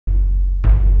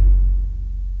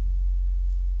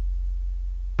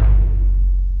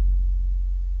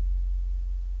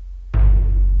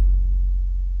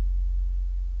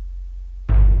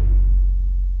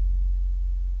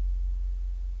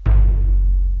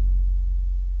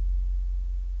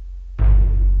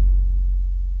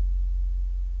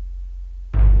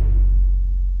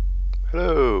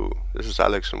is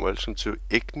Alex and welcome to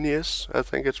Igneous, I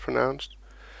think it's pronounced.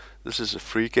 This is a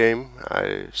free game.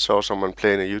 I saw someone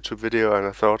playing a YouTube video and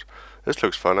I thought, this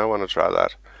looks fun, I want to try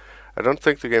that. I don't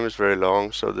think the game is very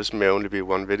long, so this may only be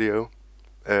one video.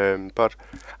 But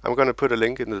I'm going to put a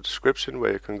link in the description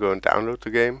where you can go and download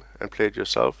the game and play it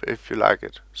yourself if you like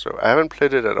it. So I haven't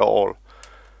played it at all.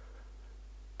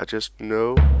 I just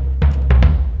know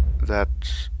that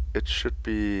it should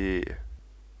be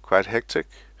quite hectic.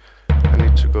 I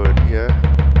need to go in here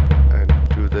and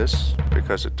do this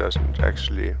because it doesn't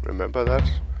actually remember that.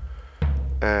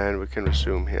 And we can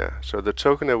resume here. So the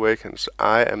token awakens.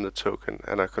 I am the token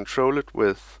and I control it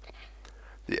with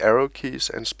the arrow keys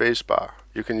and spacebar.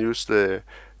 You can use the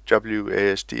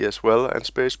WASD as well and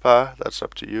spacebar, that's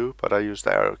up to you, but I use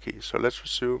the arrow key. So let's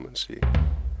resume and see.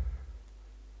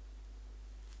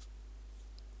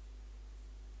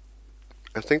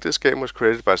 I think this game was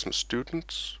created by some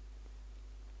students.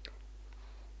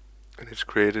 And it's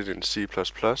created in C++.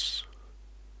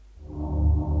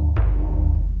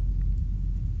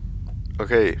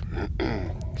 Okay,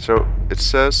 so it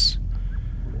says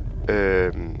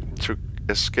to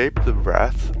escape the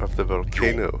wrath of the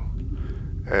volcano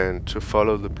and to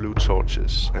follow the blue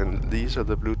torches. And these are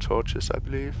the blue torches, I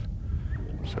believe.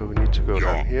 So we need to go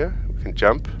down here. We can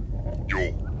jump.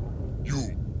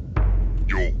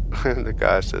 The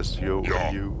guy says yo,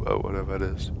 you, or whatever it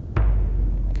is.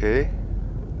 Okay.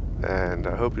 And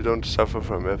I hope you don't suffer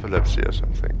from epilepsy or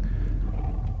something.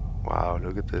 Wow,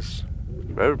 look at this.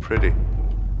 Very pretty.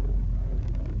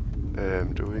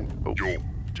 Doing... Oh,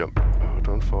 jump. Oh,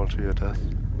 don't fall to your death.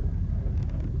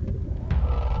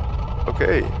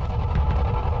 Okay.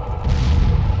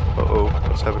 Uh-oh,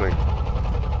 what's happening?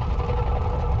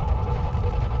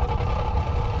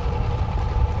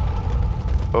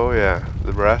 Oh yeah,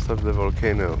 the wrath of the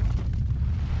volcano.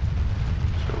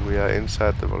 So we are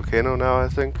inside the volcano now, I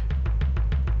think.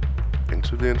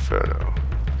 Into the inferno.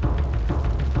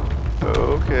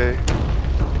 Okay.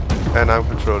 And I'm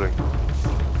controlling.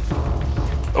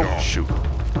 Oh shoot.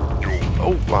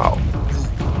 Oh wow.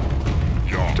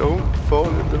 Don't fall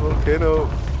in the volcano.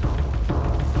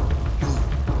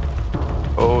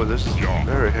 Oh, this is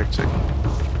very hectic.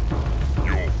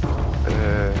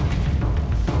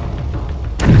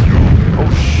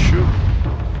 Oh shoot.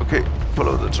 Okay,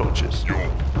 follow the torches.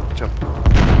 Jump.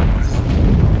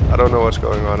 I don't know what's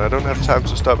going on. I don't have time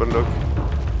to stop and look.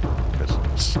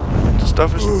 The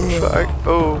stuff is flying.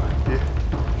 Oh,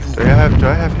 yeah. Do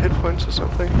I have hit points or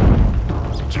something?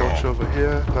 There's a torch over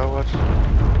here. Now what?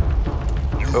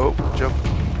 Oh, jump.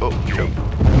 Oh, jump.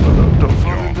 Oh, no, don't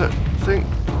fall in that thing.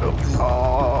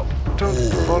 Oh,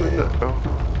 don't fall in that. Oh,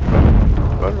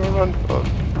 run. Oh,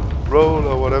 roll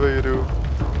or whatever you do.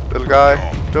 Little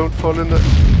guy, don't fall in that.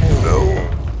 No.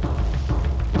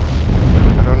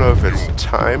 I don't know if it's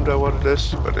timed or what it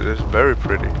is, but it is very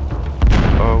pretty.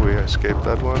 Oh, we escaped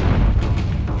that one.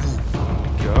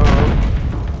 Jump.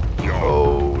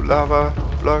 Oh, lava,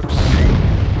 blocks.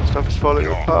 Stuff is falling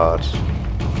apart.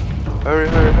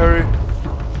 Hurry.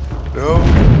 No.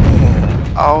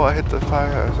 Ow, I hit the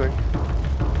fire, I think.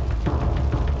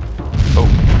 Oh,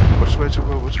 which way to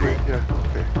go? Which way? Yeah,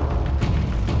 okay.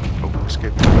 Oh,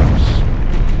 escape the blocks.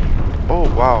 Oh,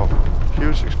 wow.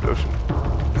 Huge explosion.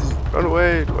 Run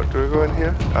away! What, do I go in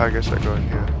here? I guess I go in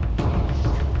here.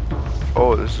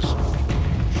 Oh, this is...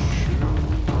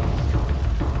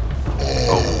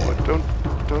 Oh,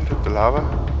 don't hit the lava.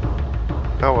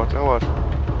 Now what?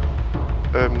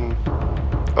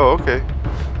 Oh, okay.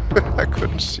 I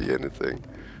couldn't see anything.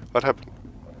 What happened?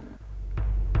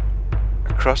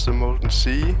 Across the molten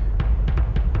sea?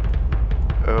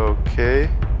 Okay.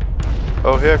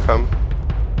 Oh, here I come.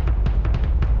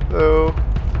 Hello,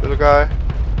 little guy.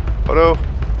 Oh no!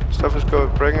 Stuff is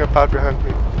breaking apart behind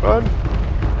me. Run!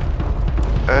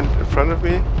 And in front of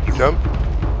me, jump.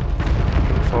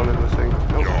 Don't fall in the thing.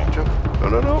 No, jump.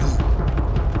 No.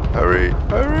 Hurry!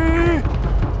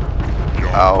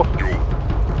 Ow!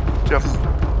 Jump.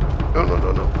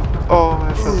 No. Oh,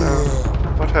 I fell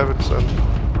down. What happened, son?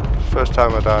 First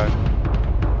time I died.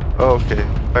 Oh, okay.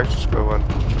 Back to square one.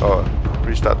 Oh,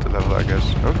 restart the level, I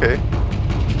guess. Okay.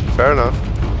 Fair enough.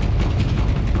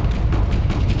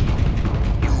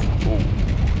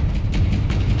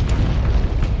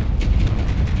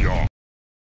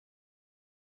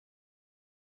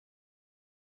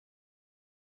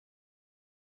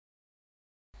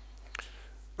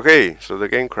 Okay, so the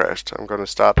game crashed. I'm gonna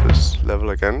start this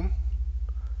level again.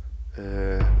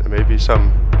 There may be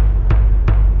some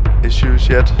issues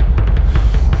yet.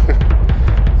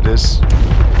 It is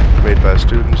made by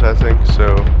students, I think,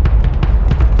 so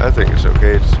I think it's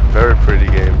okay. It's a very pretty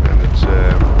game and it's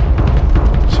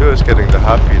Sure is getting the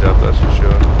heartbeat up, that's for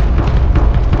sure.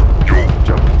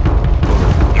 Jump.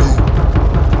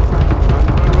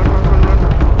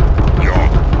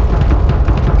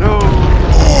 No!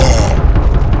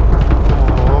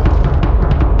 Oh.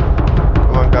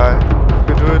 Come on, guy. You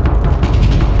can do it.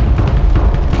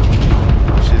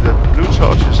 See, the blue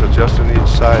torches are just on each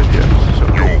side here. So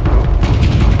no.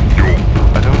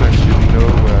 I don't actually know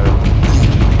where.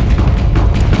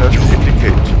 It doesn't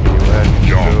indicate to me where I need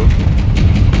to go.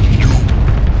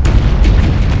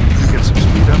 Get some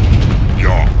speed up.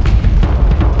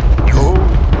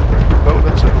 Oh,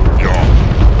 that's a hole.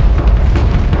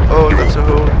 Oh, that's a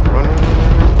hole. Run.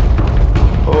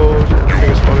 Oh,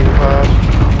 everything is falling apart.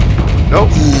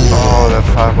 Nope. Oh, that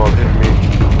fireball hit me.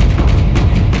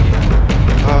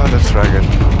 Oh, let's try again.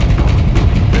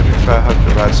 Maybe try hug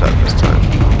the right side this time.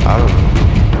 I don't know.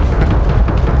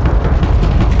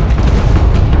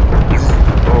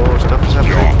 Oh, stuff is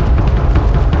happening.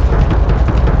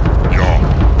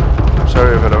 I'm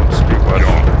sorry if I don't speak much.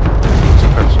 To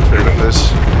concentrate on this.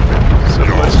 So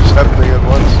much is happening at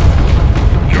once.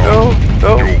 No,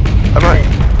 no. Am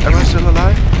I still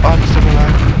alive? Oh, I'm still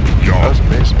alive. That was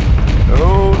amazing.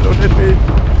 No, don't hit me.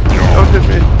 Don't hit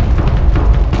me.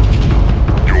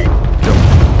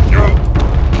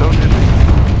 Don't hit me.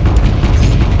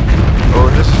 Oh,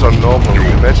 this is on normal.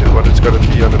 Imagine what it's gonna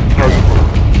be on impossible.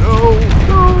 No,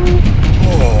 no.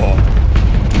 Oh,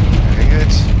 dang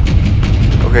it.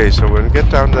 Okay, so when we get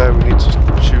down there, we need to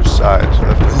choose sides,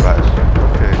 left and right.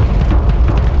 Okay.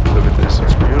 Look at this,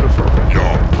 it's beautiful.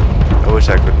 I wish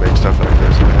I could make stuff like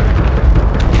this.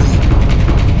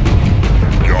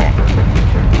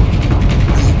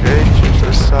 Okay, choose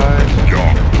this side.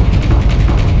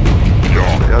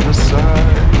 Choose the other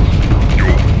side.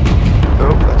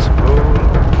 Nope, that's a hole.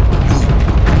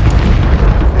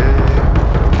 Okay,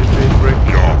 don't hit me, brick,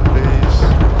 please.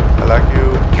 I like you.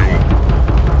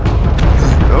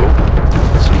 Nope,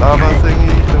 it's a lava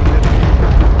thingy, don't hit me.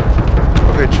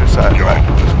 Okay, choose side, right,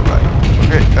 let's go right.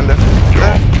 Okay, and left,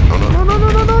 left. No.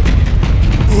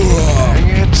 Dang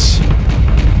it.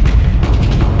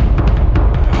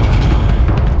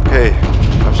 Okay,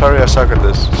 I'm sorry I suck at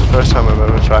this. It's the first time I'm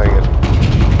ever trying it.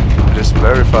 It is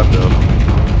very fun though.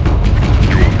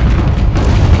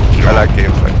 I like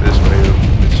games like this where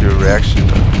it's your reaction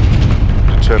that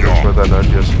determines whether or not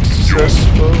you're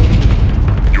successful.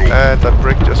 And that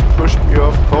brick just pushed me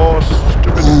off course.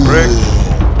 Stupid brick.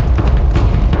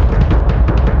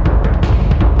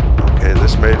 Okay,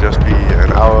 this may just be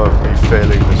an hour of me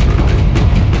failing miserably.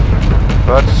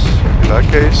 But in that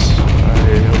case, I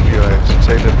hope you are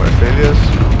entertained at my failures.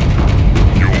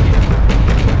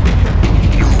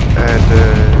 And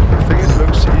I think it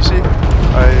looks easy.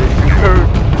 I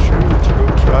encourage you to go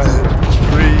try it. It's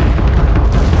free.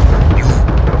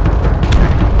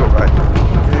 Go right.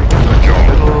 Okay, go back to the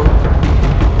middle.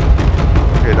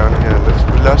 Okay, down here.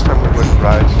 Last time we went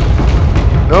right.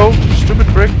 No, stupid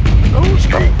brick. No,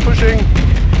 stop pushing.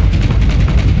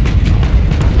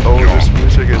 Oh, this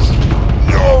music is...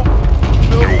 No!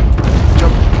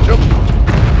 Jump.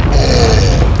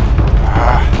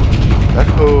 That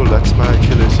hole, that's my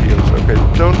Achilles heels. Okay,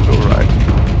 don't go right.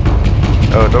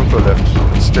 Oh, don't go left.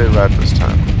 Let's stay right this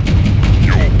time.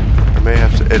 I may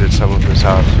have to edit some of this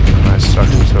out. I'm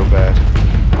struggling so bad.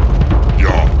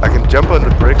 I can jump on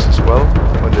the bricks as well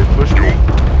when they push me.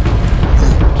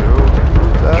 Don't do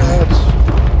that.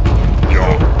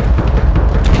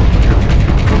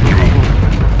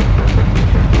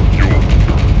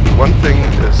 One thing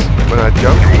is, when I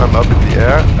jump, I'm up in the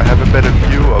air. I have a better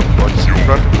view of what's in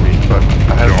front of me, but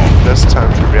I have less time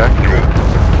to react to it.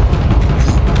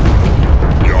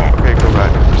 Okay, go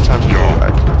right. This time go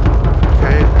right.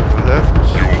 Okay, go left.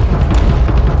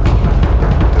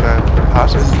 Did I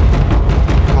pass it?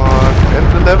 Come on, end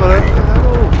the level.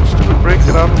 Stupid break,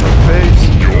 get out of my face.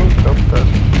 Don't dump that.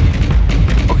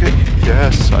 Okay,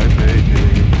 yes, I made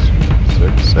it.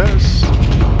 Success.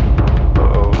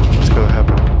 Uh-oh, what's gonna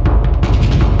happen?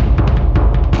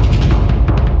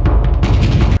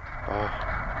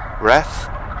 Wrath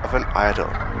of an Idol.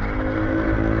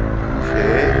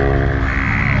 Okay.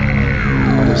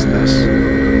 What is this?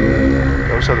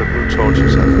 Those are the blue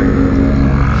torches, I think.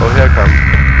 Oh, here I come.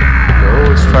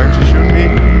 No, it's trying to shoot me.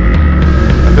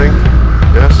 I think.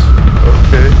 Yes.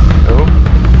 Okay. No.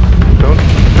 Don't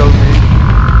kill me.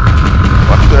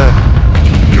 What the?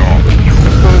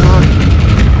 What's going on?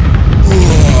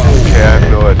 Okay, I have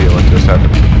no idea what just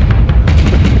happened.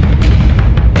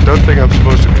 I don't think I'm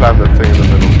supposed to climb that thing in the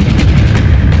middle.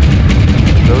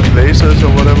 Those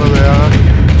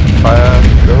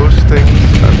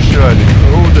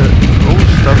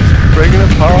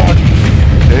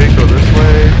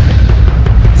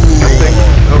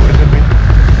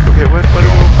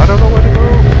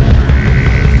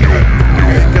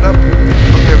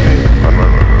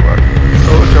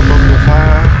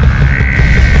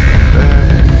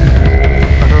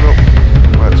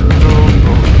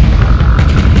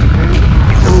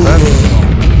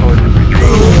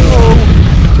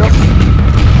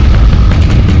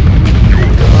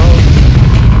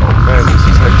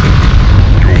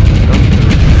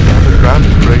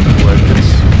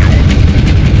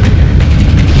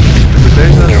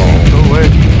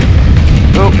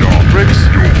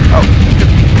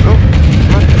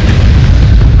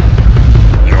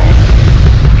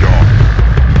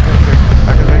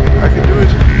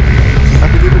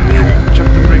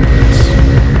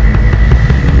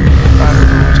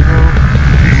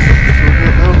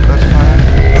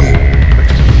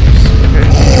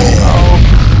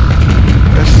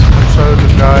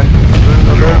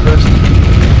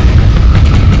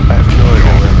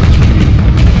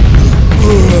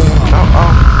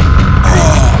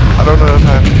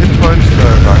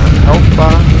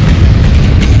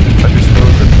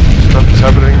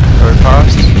very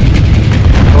fast.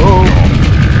 Oh,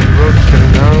 the road is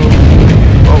getting narrow.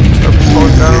 Oh, stuff is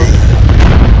falling down.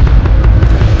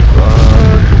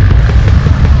 Run.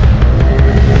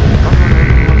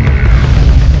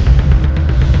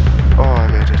 Oh, I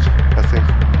made it, I think.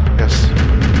 Yes.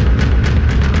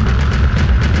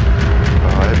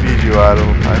 Oh, I beat you, Idol.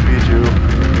 I beat you.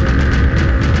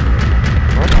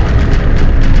 What?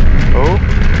 Oh,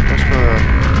 what's going on?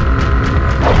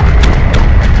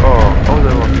 Oh,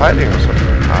 they were fighting or something.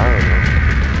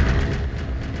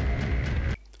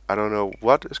 I don't know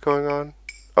what is going on.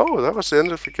 Oh, that was the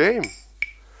end of the game.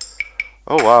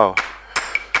 Oh, wow.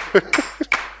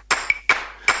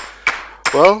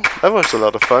 Well, that was a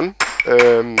lot of fun.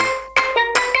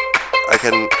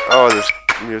 Oh, this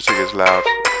music is loud.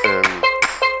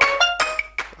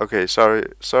 Okay,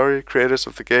 sorry, creators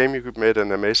of the game. You could made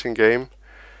an amazing game,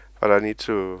 but I need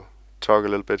to talk a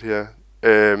little bit here.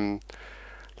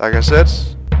 Like I said,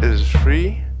 it is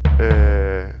free.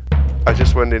 I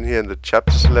just went in here in the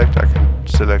chapter select. I can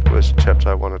select which chapter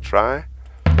I want to try.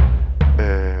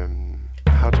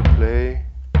 How to play.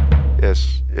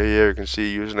 Yes, here you can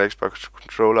see use an Xbox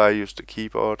controller. I used the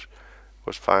keyboard.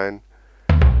 Was fine.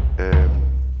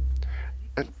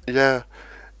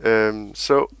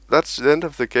 So that's the end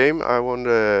of the game. I want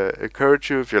to encourage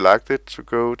you, if you liked it, to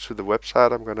go to the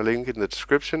website. I'm going to link it in the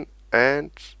description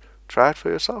and try it for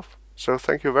yourself. So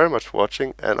thank you very much for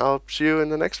watching, and I'll see you in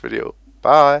the next video.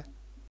 Bye!